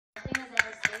I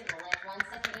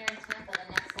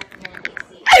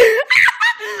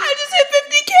just hit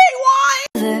 50K. Why?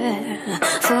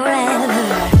 Forever.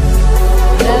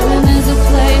 Heaven is a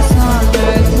place on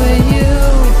earth with you.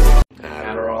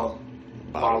 Adderall,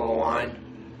 bottle of wine,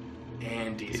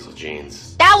 and diesel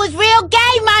jeans. That was real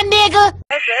gay, my nigga.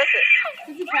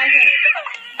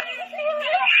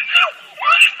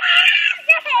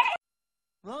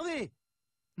 Mommy!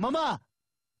 Mama!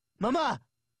 Mama!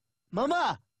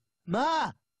 Mama!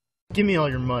 Ma! Give me all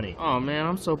your money. Oh man,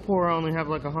 I'm so poor I only have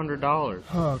like $100.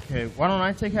 Okay, why don't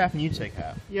I take half and you take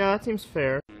half? Yeah, that seems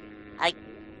fair.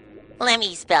 Let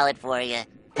me spell it for you.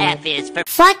 F is for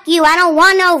Fuck you, I don't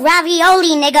want no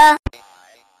ravioli, nigga.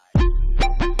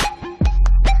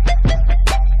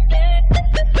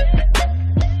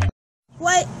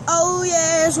 Wait, oh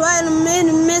yes, wait a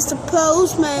minute, Mr.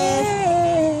 Postman.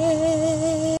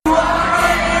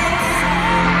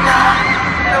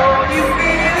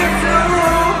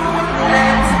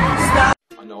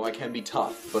 I know I can be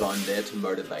tough, but I'm there to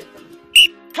motivate them.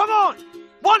 Come on!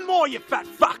 One more, you fat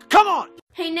fuck! Come on!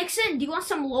 Hey Nixon, do you want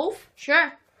some loaf?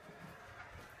 Sure.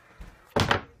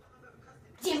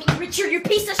 Damn it, Richard, you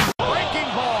piece of shit! Breaking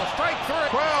ball, strike three.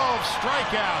 12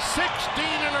 strikeouts, 16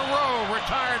 in a row,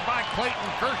 retired by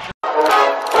Clayton Kershaw.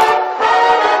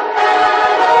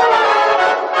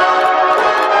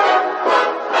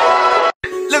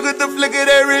 Look at the flick of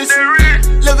their wrist.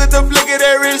 Look at the flick of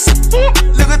their wrist.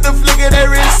 Look at the flick of their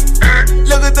wrist.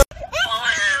 Look at the.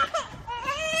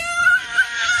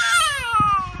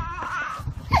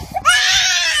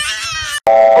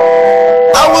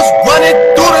 I was running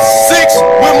through the 6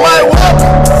 with my whip.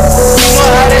 You know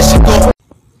how that shit go.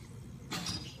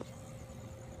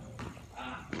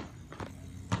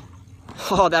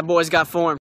 Oh, that boy's got form.